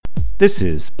This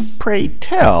is Pray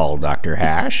Tell Dr.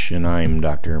 Hash, and I'm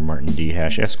Dr. Martin D.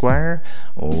 Hash, Esquire,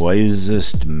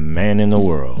 wisest man in the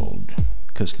world.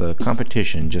 'Cause the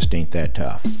competition just ain't that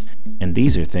tough. And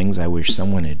these are things I wish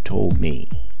someone had told me.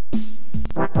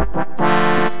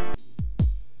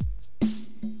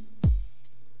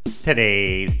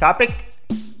 Today's topic,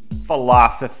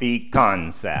 philosophy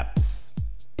concepts.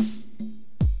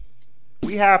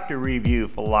 We have to review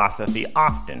philosophy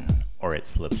often, or it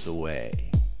slips away.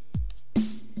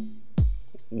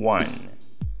 1.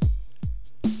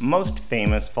 Most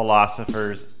famous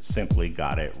philosophers simply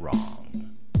got it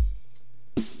wrong.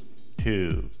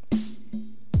 2.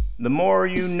 The more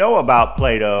you know about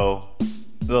Plato,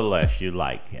 the less you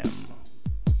like him.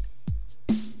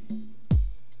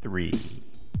 3.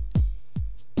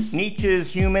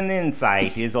 Nietzsche's human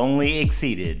insight is only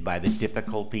exceeded by the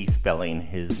difficulty spelling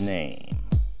his name.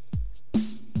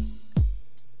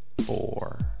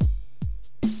 4.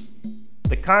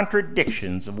 The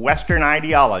contradictions of Western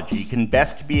ideology can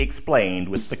best be explained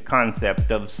with the concept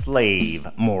of slave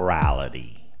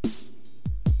morality.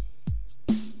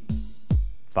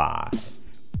 5.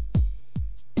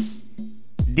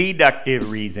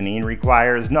 Deductive reasoning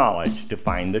requires knowledge to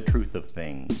find the truth of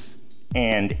things,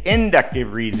 and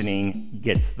inductive reasoning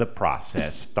gets the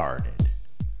process started.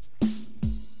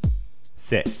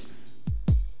 6.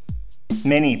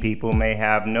 Many people may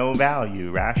have no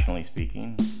value, rationally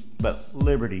speaking, but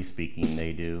liberty speaking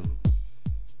they do.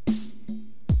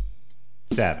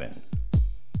 7.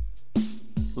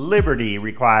 Liberty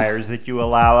requires that you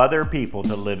allow other people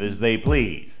to live as they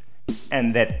please,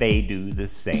 and that they do the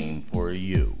same for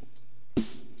you.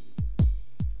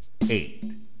 8.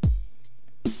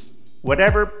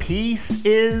 Whatever peace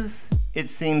is, it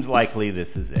seems likely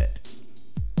this is it.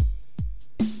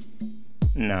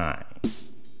 9.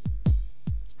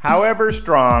 However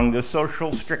strong the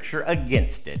social stricture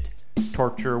against it,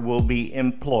 torture will be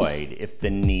employed if the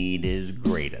need is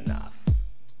great enough.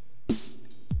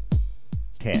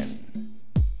 10.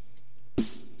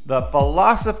 The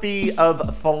philosophy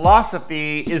of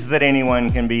philosophy is that anyone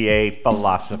can be a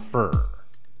philosopher.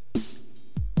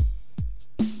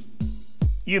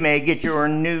 You may get your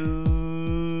news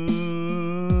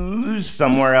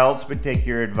somewhere else, but take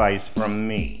your advice from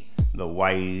me, the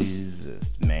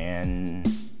wisest man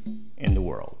in the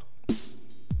world.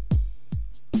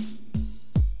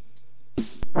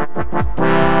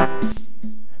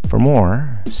 For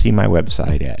more, see my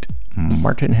website at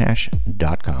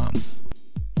martinhash.com.